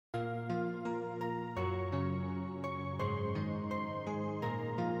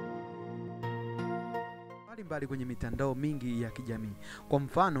mbalimbali kwenye mitandao mingi ya kijamii. Kwa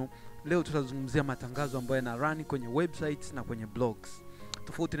mfano, leo tutazungumzia matangazo ambayo yana run kwenye websites na kwenye blogs.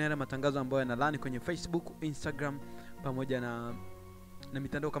 Tofauti na yale matangazo ambayo yana run kwenye Facebook, Instagram pamoja na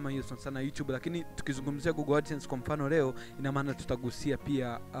mitandao kama hiyo sana YouTube, lakini tukizungumzia Google Adsense kwa mfano leo, ina maana tutagusia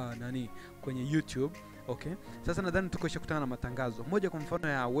pia kwenye YouTube. Okay. Sasa nadhani tukosha kutana na matangazo. Moja kwa mfano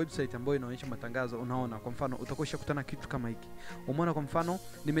ya website ambayo inaonyesha matangazo, unaona kwa mfano utakosha kutana kitu kama hiki. Umeona kwa mfano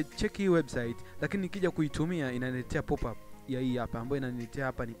nimecheck hii website, lakini nikija kuitumia inaniletea pop-up ya hii hapa ambayo inaniletea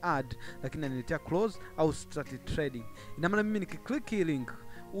hapa ni ad, lakini inaniletea close au start trading. Ina maana mimi nikiklik hii link,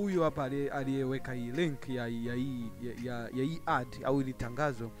 huyu hapa aliyeweka hii link ya hii ad au ile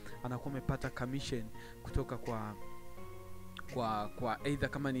tangazo anakuwa amepata commission kutoka kwa either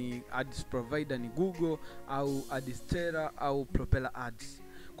kama ni ads provider ni Google au Adsterra au propellerads.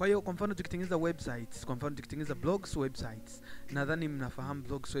 Kwa hiyo kwa mfano tukitengeneza websites, kwa mfano tukitengeneza blogs websites, nadhani mnafahamu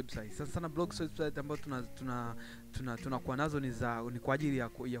blogs websites. Sasa sana blogs websites ambazo tunakuwa nazo ni kwa ajili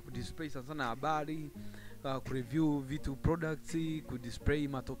ya kudisplay sana habari, kureview vitu products, kudisplay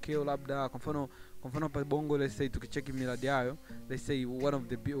matokeo labda. Kwa mfano hapa Bongo, let's say tukicheki miradi yao, let's say one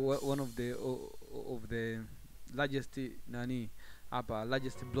of the largest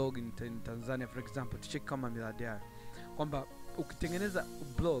largest blog in Tanzania for example, tucheki kama miradi yao kwamba ukitengeneza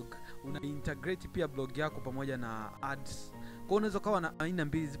blog una integrate pia blog yako pamoja na ads. Kwa unaweza kawa na aina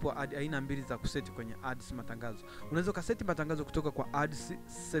mbili, zipo aina mbili za kuseti kwenye ads matangazo. Unaweza kaseti matangazo kutoka kwa ads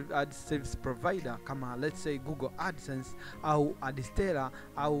service provider kama let's say Google Adsense au Adsterra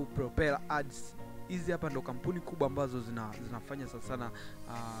au propellerads. Hizi hapa ndo kampuni kubwa ambazo zinafanya sana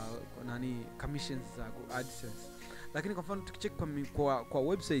commissions za Adsense. Lakini kwa mfano tukicheck kwa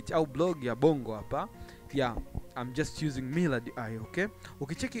website au blog ya Bongo hapa, I'm just using Milad AI, okay?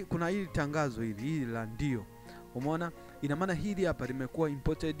 Ukicheki kuna hili tangazo hili la ndio. Umeona? Ina maana hili hapa limekuwa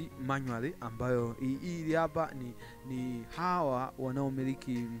imported manually, ambayo hili hapa ni hawa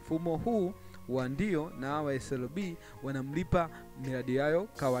wanaomiliki mfumo huu wa ndio na hawa SLB wanamlipa miradi yao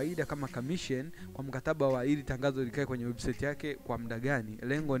kawaida kama commission kwa mkataba wa hili tangazo likae kwenye website yake kwa muda gani.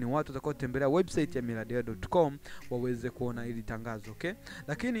 Lengo ni watu watakao tembelea website ya millardayo.com waweze kuona hili tangazo, okay?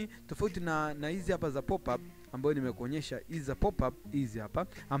 Lakini tofauti na hizi hapa za pop-up ambayo nimekuonyesha, hizi za pop-up hizi hapa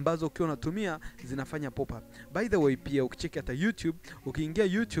ambazo ukiwa unatumia zinafanya pop-up. By the way, pia ukicheki hata YouTube, ukiingia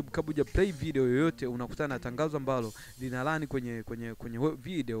YouTube kabla huja play video yoyote unakutana na tangazo ambalo linalani kwenye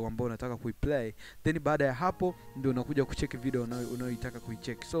video ambayo unataka kuiplay. Then baada ya hapo ndio unakuja kucheki video unayoitaka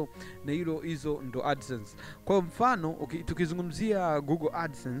kuicheck. So na hizo ndo AdSense. Kwa mfano tukizungumzia Google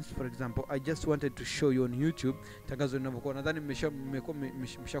AdSense for example, I just wanted to show you on YouTube tangazo linavyokuwa. Nadhani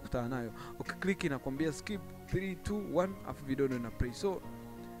mmeshakutana nayo. Ukiklik inakwambia skip 3 2 1 afu video ndio ina play. So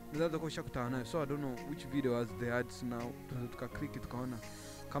nadhani ukishakutana nayo. So I don't know which video has the ads now. Tukaklik tukaona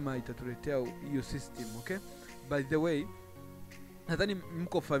kama itatuletea hiyo system, okay? By the way, nadhani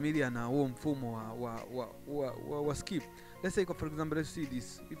mko familia na huo mfumo wa skip. Let's say for example, let's see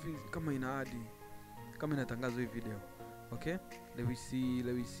this. If kama ina ad, kama inatangazo hii video, okay? Let me see.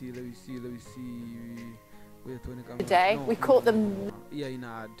 Today we caught them in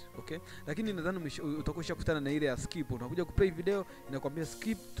ad, okay? Lakini nadhani utakusha kutana na ile ya skip. Unakuja kuplay video inakwambia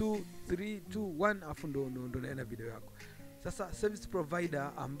skip 2 3 2 1 afu ndo naenda video yako. Sasa service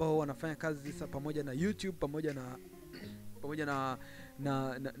provider ambao wanafanya kazi sasa pamoja na YouTube pamoja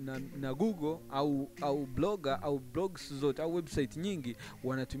na Google au blogger au blogs zote au website nyingi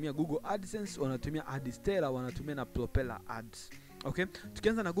wanatumia Google AdSense, wanatumia Adsterra, wanatumia na propellerads. Okay?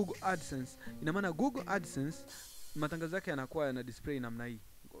 Tukianza na Google AdSense, ina maana Google AdSense matangazo yake yanakuwa yana display namna hii.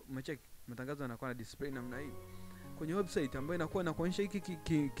 Umecheck matangazo yanakuwa na display namna hii kwenye website ambayo inakuwa inakuonyesha hiki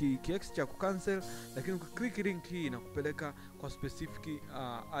kiextra cha kucancel, lakini ukiklik link hii inakupeleka kwa specific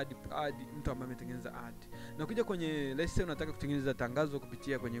ad mtu ambaye ametengeneza ad. Na ukija kwenye let's say unataka kutengeneza tangazo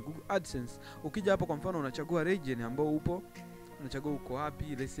kupitia kwenye Google AdSense, ukija hapa kwa mfano unachagua region ambao upo, unachagua uko wapi,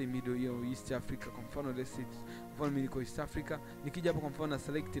 let's say Middle East Africa kwa mfano, let's say mimi niko East Africa. Nikija hapa kwa mfano na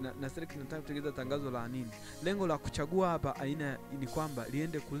select nataka kutengeneza tangazo la nini. Lengo la kuchagua hapa aina ni kwamba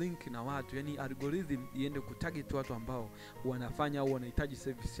liende kulink na watu, yani algorithm iende kutarget watu ambao wanafanya au wanahitaji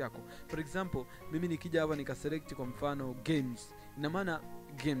service yako. For example, mimi nikija hapa nikaselect kwa mfano games, ina maana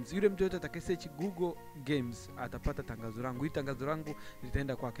games, yule mtu yote atakayesearch Google games atapata tangazo langu. Hili tangazo langu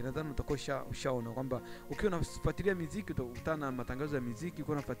litaenda kwake. Nadhani utakosha ushaona kwamba ukiwa unafuatilia muziki utakutana na matangazo ya muziki,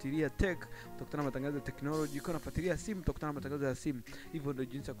 ukiwa unafuatilia tech utakutana na matangazo ya technology, ukiwa unafuatilia simu utakutana na matangazo ya simu. Hivyo ndio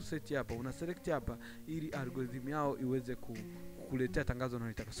jinsi ya kuset hapa. Una select hapa ili algorithm yao iweze kukuletea tangazo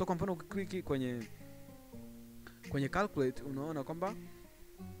unalotaka. So kwa mfano ukiklik kwenye calculate unaona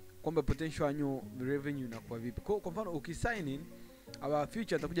kwamba potential annual revenue inakuwa vipi. Kwa mfano ukisign in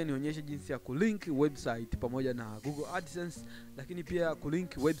future nitakuja nionyeshe jinsi ya kulink website pamoja na Google Adsense, lakini pia kulink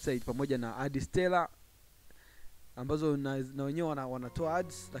website pamoja na Adsterra ambazo na wenyewe wanatoa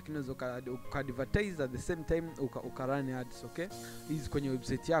ads, lakini unaweza advertise at the same time ukarun ads, okay, hizi kwenye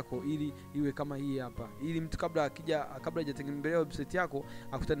website yako, ili iwe kama hii hapa, ili mtu kabla hajatengeneza website yako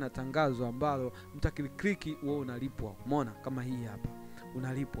akutane na tangazo ambalo mtu akiklik wewe unalipwa. Umeona kama hii hapa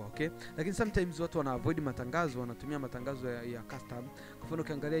unalipwa, okay. Lakini sometimes watu wana avoid matangazo, wanatumia matangazo ya custom. Kwa mfano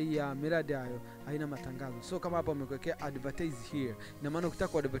ukiangalia hii ya miradi hayo haina matangazo, so kama hapa wamekuwekea advertise here, ina maana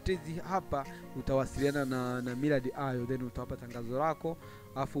ukitaka advertise hapa utawasiliana na miradi hayo, then utawapa tangazo lako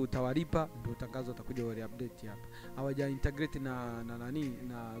afu utawalipa, ndio tangazo utakuja wale update hapa. Hawaja integrate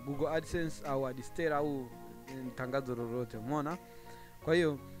na Google AdSense au Adsterra au tangazo lolote, umeona. Kwa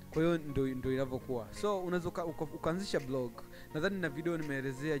hiyo ndio inavyokuwa. So unaweza ukaanzisha blog. Nadhani na video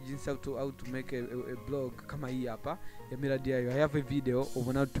nimeelezea jinsi how to make a blog kama hii hapa ya miradi hayo. I have a video of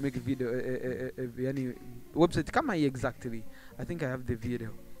how to make a video yani website kama hii exactly. I think I have the video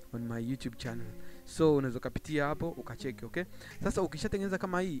on my YouTube channel. So unaweza kupitia hapo ukacheki, okay. Sasa ukishatengeneza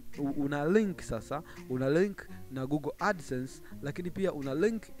kama hii, una link na Google AdSense, lakini pia una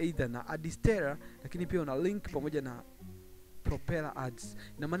link either na Adsterra, lakini pia una link pamoja na propellerads.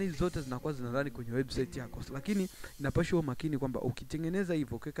 Na maana hizo zote zinakuwa zinarani kwenye website yako, lakini inapaswa uwe makini kwamba ukitengeneza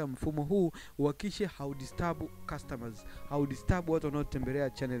hivyo, ukiweka mfumo huu, uhakikishe haudisturb customers, haudisturb watu wanaotembelea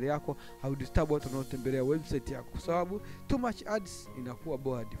channel yako, haudisturb watu wanaotembelea website yako, kwa sababu too much ads inakuwa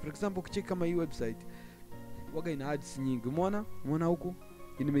bored. For example, ukicheki kama hii website waga ina ads nyingi, umeona huku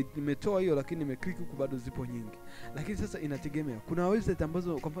nimetoa hiyo, lakini nimeclick huku bado zipo nyingi. Lakini sasa inategemea, kuna website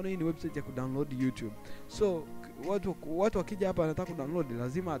ambazo, kwa mfano hii ni website ya kudownload YouTube, so watu wakija hapa wanataka kudownload,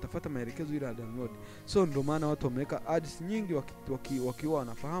 lazima atafuata maelekezo ile ya download. So ndio maana watu wameweka ads nyingi wakiwa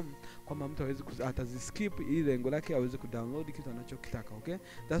wanafahamu kwamba mtu hawezi ataziskip ili lengo lake aweze kudownload kitu anachokitaka, okay.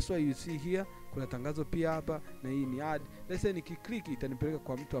 That's why you see here kuna tangazo pia hapa, na hii ni ad. Let's say nikiklik itanipeleka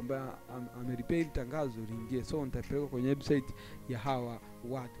kwa mtu ambaye amerepay tangazo liingie, so nitapeleka kwenye website ya hawa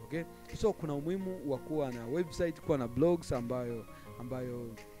watu, okay. So kuna umuhimu wa kuwa na website, kuwa na blogs ambayo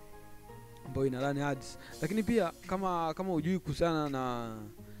ina run ads. Lakini pia kama hujui kuhusiana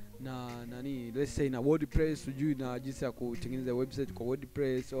na let's say na WordPress, hujui na jinsi ya kutengeneza website kwa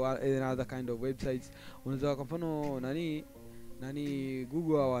WordPress or another kind of websites, unaweza kwa mfano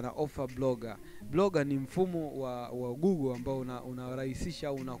Google wana offer Blogger ni mfumo wa Google ambao unarahisisha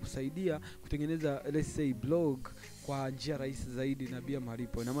au unakusaidia kutengeneza let's say blog kwa njia rahisi zaidi na bila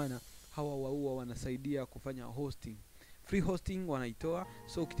malipo. Ina maana hawa wanasaidia kufanya hosting, free hosting wanaitoa.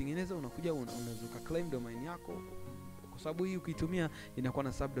 So ukitengeneza unakuja unaweza claim domain yako, kwa sababu hii ukitumia inakuwa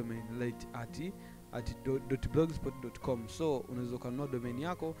na subdomain at .blogspot.com. So unaweza kununua domain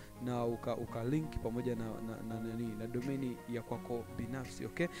yako na ukalink pamoja na domain ya kwako binafsi,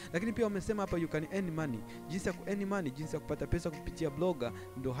 okay. Lakini pia wamesema hapa you can earn money. Jinsi ya earn money, jinsi ya kupata pesa kupitia Blogger,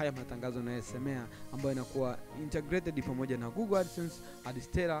 ndio haya matangazo nayosemea, ambayo inakuwa integrated pamoja na Google AdSense,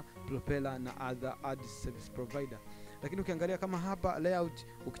 Adsterra, Propeller na other ad service provider. Lakini ukiangalia kama hapa layout,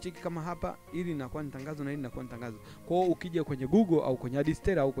 ukicheki kama hapa, ili inakuwa ni tangazo na hili inakuwa ni tangazo. Kwa hiyo ukija kwenye Google au kwenye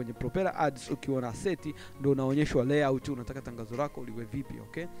Adsterra au kwenye Propeller Ads, ukiona seti ndio unaonyeshwa layout, unataka tangazo lako liwe vipi,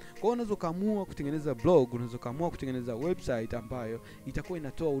 okay. Kwa hiyo unaweza kaamua kutengeneza blog, unaweza kaamua kutengeneza website ambayo itakuwa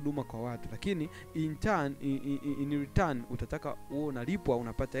inatoa huduma kwa watu, lakini in return utataka uwe unalipwa,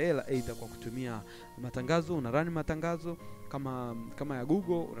 unapata hela either kwa kutumia matangazo, unarun matangazo kama ya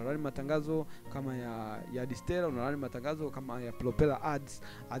Google, unarun matangazo kama ya Adsterra, unarun matangazo kama ya Propeller Ads.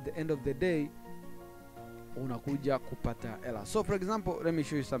 At the end of the day unakuja kupata hela. So for example, let me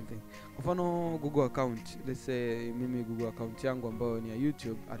show you something. Kwa mfano Google account, let's say mimi Google account yangu ambayo ni ya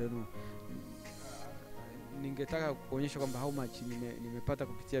YouTube, I don't know, ningetaka kuonyesha kwamba how much nimepata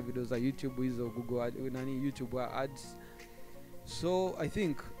kupitia video za YouTube hizo Google YouTube ads. So I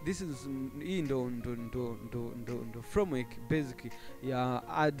think this is hii ndo framework basic ya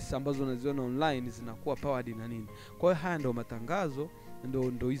ads ambazo unaziona online zinakuwa powered na nini. Kwa hiyo haya ndo matangazo,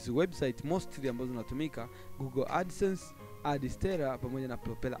 ndo hizi website mostly ambazo zinatumika, Google AdSense, Adsterra pamoja na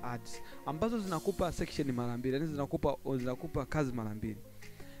Propeller Ads, ambazo zinakupa section mara mbili, yani zinakupa kazi mara mbili.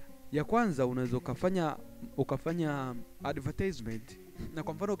 Ya kwanza unaweza ukafanya advertisement, na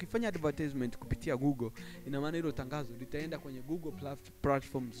kwa mfano ukifanya advertisement kupitia Google, ina maana hilo tangazo litaenda kwenye Google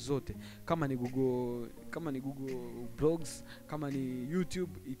platforms zote, kama ni Google Blogs, kama ni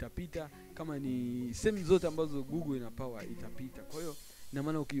YouTube itapita, kama ni sehemu zote ambazo Google ina power itapita. Kwa hiyo ina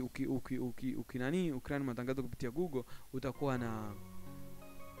maana ukirani matangazo kupitia Google, utakuwa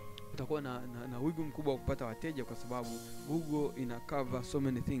utakuwa na wigo mkubwa wa kupata wateja, kwa sababu Google ina cover so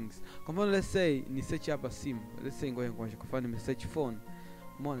many things. Kwa mfano let's say ni search hapa simu, let's say ngoja kwa mfano ni search phone.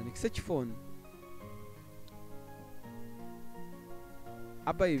 Umeona ni search phone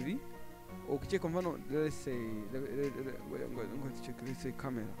hapa hivi, ukicheka kwa mfano let's say ngoja check, let's say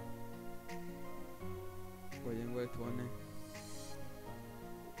camera, ngoja tuone.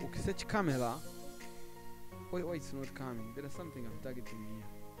 Ukisearch camera, why it's not coming? There is something I'm targeting here.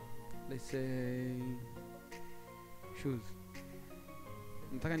 Let's say shoes.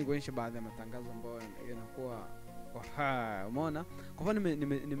 Nataka nikuonyeshe baadhi ya matangazo ambayo yanakuwa umeona? Kwa mfano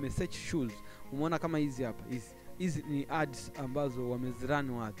nime search shoes. Umeona kama hizi hapa. Hizi ni ads ambazo wamezirun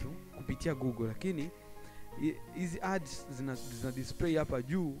watu kupitia Google, lakini hizi ads zina display hapa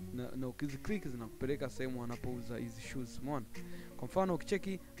juu, na ukiziclick zinakupeleka sehemu wanapouza hizi shoes. Umeona? Kwa mfano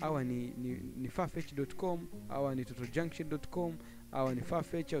ukicheki hawa ni farfetch.com, hawa ni totoljunction.com, hawa ni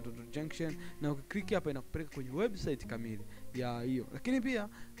farfetch au totoljunction, na ukiklik hapa inakupeleka kwenye website kamili ya hiyo. Lakini pia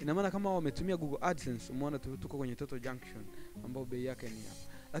ina maana kama wametumia Google Adsense, umeona tuko kwenye totoljunction ambao bei yake ni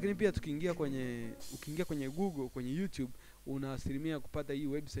hapa. Lakini pia ukiingia kwenye Google, kwenye YouTube, una asilimia kupata hii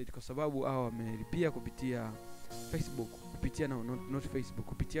website, kwa sababu hawa wamelipia kupitia Facebook, kupitia not Facebook,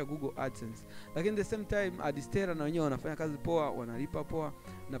 kupitia Google Adsense. Lakini the same time Adsterra na wenyewe wanafanya kazi poa, wanalipa poa,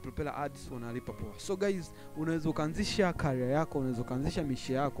 na propeller ads wanalipa poa. So guys, unaweza ukaanzisha career yako, unaweza ukaanzisha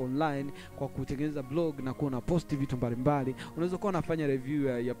mishe yako online kwa kutengeneza blog na kuona post vitu mbalimbali. Unaweza kuwa unafanya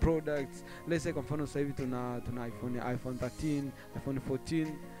review ya products. Let's say kwa mfano sasa hivi tuna iPhone 13, iPhone 14.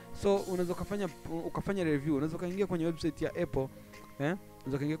 So unaweza ukafanya review, unaweza kaingia kwenye website ya Apple,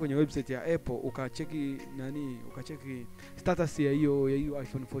 unaweza kaingia kwenye website ya Apple ukacheki status ya hiyo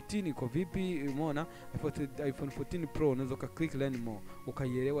iPhone 14 iko vipi. Umeona iPhone 14 Pro, unaweza click learn more,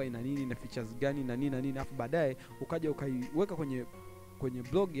 ukaielewa ina nini na features gani na nini, afu baadaye ukaja ukaiweka kwenye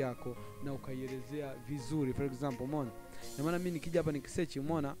blog yako na ukaielezea vizuri. For example, umeona, na maana mimi nikija hapa nikisearch,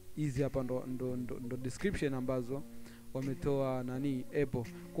 umeona hizi hapa ndo description ambazo wametoa Apple.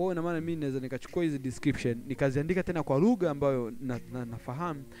 Kwa hiyo ina maana mimi naweza nikachukua hizi description nikaziandika tena kwa lugha ambayo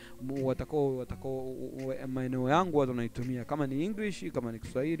nafahamu watakao maeneo yangu watu wanaitumia, kama ni English, kama ni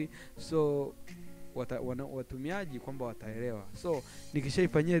Kiswahili. So watumiaji kwamba wataelewa. So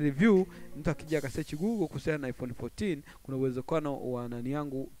nikishaifanyia review, mtu akija akasearch Google kuhusiana na iPhone 14, kuna uwezekano wa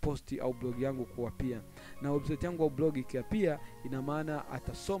yangu post au blog yangu kuapia, na website yangu au blog ikiapia, ina maana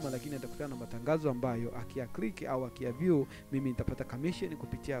atasoma, lakini atakutana na matangazo ambayo akia click au akia view, mimi nitapata commission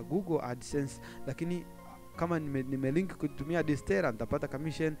kupitia Google Adsense. Lakini kama nimelink kutumia Adsterra nitapata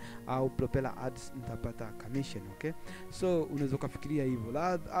commission, au propeller ads nitapata commission. Okay, so unaweza kufikiria hivyo.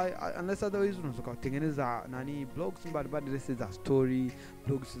 Unless otherwise unaweza kutengeneza blogs mbalimbali, za story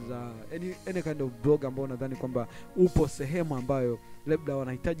blogs, za any kind of blog ambao nadhani kwamba upo sehemu ambayo labda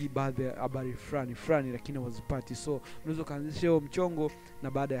wanahitaji baadhi ya habari fulani lakini wazipati. So unaweza kuanzisha huo mchongo,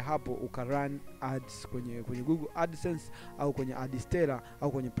 na baada ya hapo ukarun ads kwenye Google Adsense au kwenye Adsterra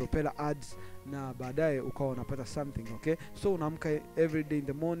au kwenye propeller ads, na baadaye ukawa unapata something. Okay, so unaamka every day in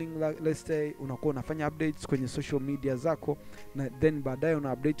the morning, let's say unakuwa unafanya updates kwenye social media zako, na then baadaye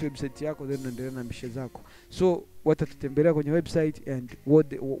una update website yako, then unaendelea na mishe zako. So watatutembelea kwenye website, and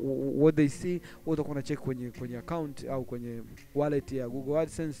what they see, utakuwa una check kwenye account au kwenye wallet ya Google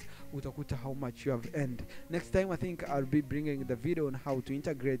Adsense, utakuta how much you have earned. Next time I think I'll be bringing the video on how to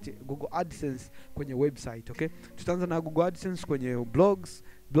integrate Google Adsense kwenye website. Okay, tutaanza na Google Adsense kwenye blog,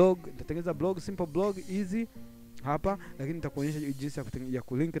 nitatengeneza blog, simple blog easy hapa, lakini nitakuonyesha jinsi ya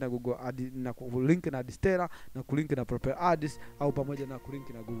kulink na Google Ad, na kulink na Adsterra, na kulink na propeller ads, au pamoja na kulink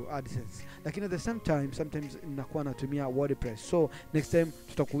na Google Adsense. Lakini at the same time sometimes ninakuwa natumia WordPress. So next time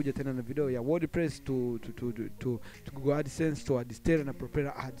tutakuja tena na video ya WordPress to Google Adsense, to Adsterra na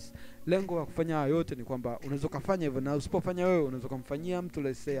propeller ads. Lengo la kufanya yote ni kwamba unaweza kufanya hivyo, na usipofanya wewe unaweza kumfanyia mtu,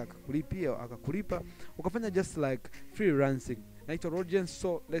 let's say akakulipa, ukafanya just like freelancing. Naitwa Audience,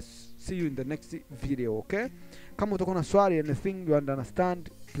 so let's see you in the next video. Okay, kama utakuwa na swali, anything you understand,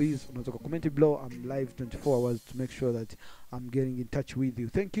 please unaweza comment below. I'm live 24 hours to make sure that I'm getting in touch with you.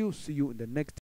 Thank you, see you in the next